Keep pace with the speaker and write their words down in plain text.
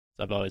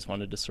I've always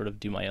wanted to sort of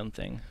do my own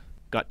thing.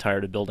 Got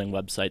tired of building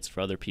websites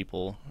for other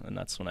people, and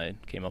that's when I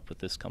came up with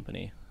this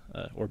company,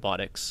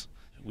 Robotics.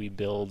 We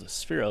build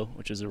Sphero,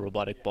 which is a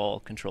robotic ball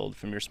controlled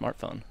from your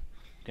smartphone.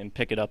 You can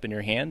pick it up in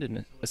your hand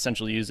and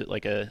essentially use it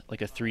like a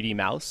 3D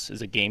mouse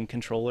as a game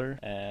controller.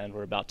 And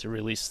we're about to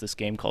release this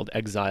game called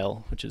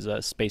Exile, which is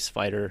a space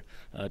fighter,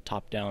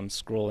 top-down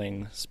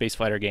scrolling space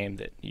fighter game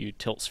that you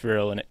tilt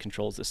Sphero and it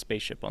controls the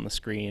spaceship on the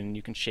screen. And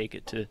you can shake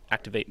it to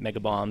activate mega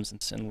bombs.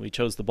 And we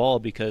chose the ball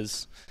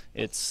because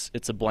it's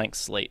a blank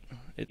slate.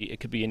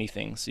 It could be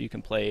anything. So you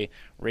can play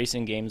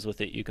racing games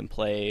with it. You can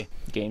play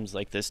games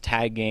like this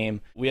tag game.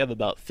 We have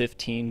about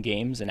 15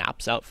 games and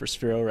apps out for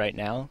Sphero right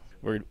now.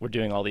 We're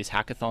doing all these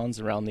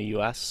hackathons around the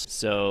US.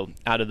 So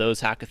out of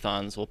those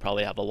hackathons, we'll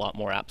probably have a lot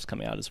more apps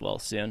coming out as well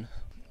soon.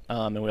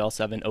 And we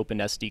also have an open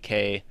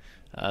SDK,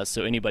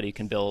 so anybody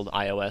can build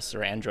iOS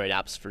or Android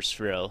apps for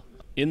Sphero.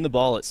 In the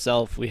ball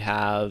itself, we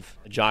have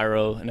a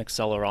gyro, an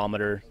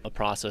accelerometer, a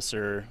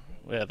processor.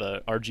 We have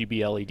a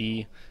RGB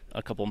LED,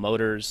 a couple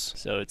motors.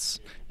 So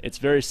it's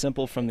very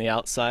simple from the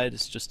outside.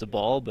 It's just a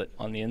ball, but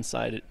on the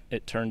inside,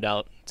 it turned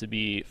out to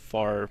be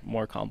far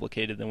more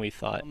complicated than we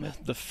thought.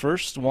 The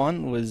first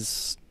one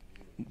was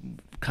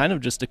kind of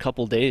just a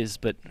couple days,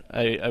 but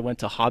I went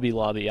to Hobby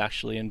Lobby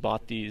actually and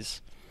bought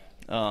these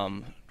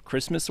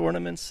Christmas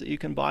ornaments that you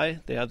can buy.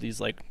 They have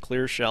these like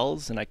clear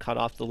shells, and I cut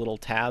off the little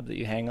tab that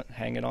you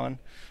hang it on,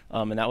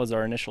 and that was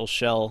our initial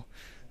shell.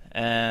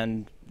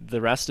 And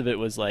the rest of it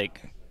was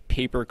like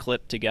paper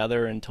clipped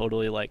together and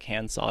totally like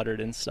hand soldered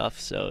and stuff,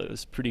 so it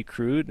was pretty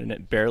crude, and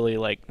it barely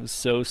like was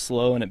so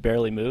slow and it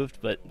barely moved,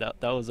 but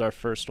that was our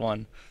first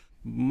one.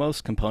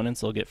 Most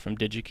components I'll get from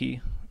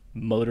DigiKey.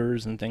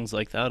 Motors and things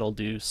like that I'll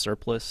do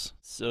surplus.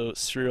 So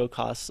Sphero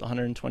costs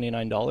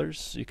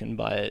 $129. You can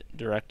buy it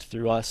direct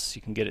through us.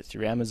 You can get it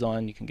through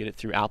Amazon. You can get it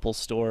through Apple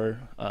Store,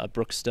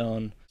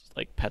 Brookstone.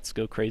 Like pets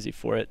go crazy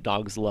for it,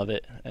 dogs love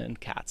it, and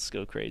cats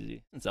go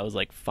crazy. Since I was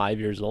like 5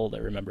 years old, I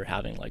remember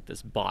having like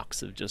this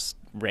box of just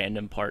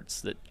random parts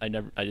that I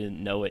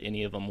didn't know what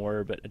any of them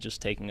were, but just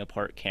taking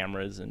apart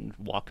cameras and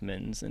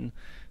Walkmans and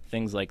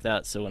things like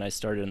that. So when I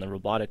started in the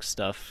robotics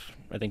stuff,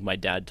 I think my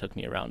dad took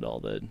me around all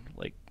the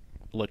like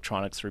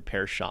electronics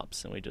repair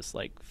shops, and we just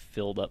like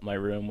filled up my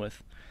room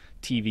with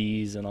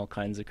TVs and all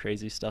kinds of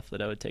crazy stuff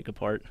that I would take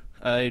apart.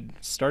 I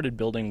started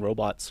building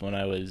robots when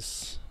I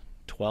was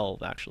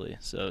 12 actually,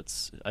 so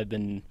I've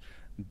been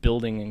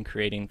building and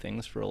creating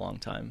things for a long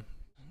time.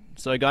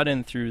 So I got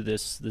in through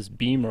this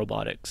beam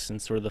robotics,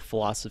 and sort of the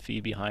philosophy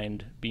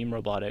behind beam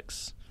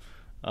robotics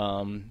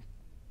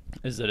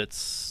is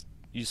that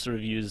you sort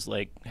of use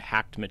like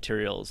hacked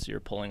materials.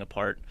 You're pulling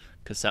apart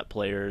cassette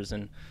players,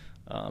 and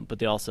but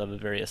they also have a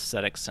very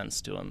aesthetic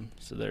sense to them.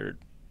 So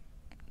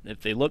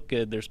if they look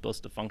good, they're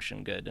supposed to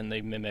function good, and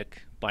they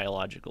mimic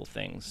biological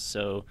things.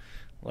 So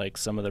like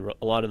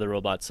a lot of the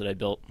robots that I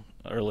built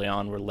early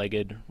on were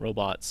legged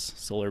robots,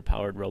 solar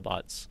powered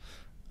robots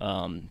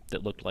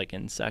that looked like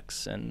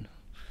insects. And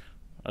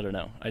I don't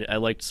know, I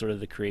liked sort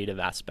of the creative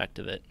aspect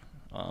of it,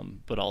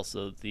 but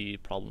also the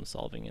problem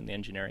solving and the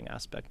engineering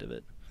aspect of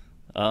it.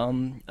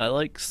 I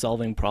like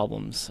solving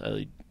problems.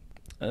 I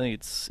think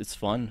it's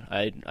fun.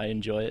 I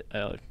enjoy it.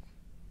 I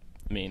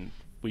mean,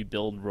 we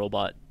build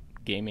robot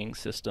gaming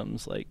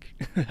systems. Like,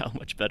 how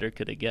much better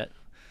could it get?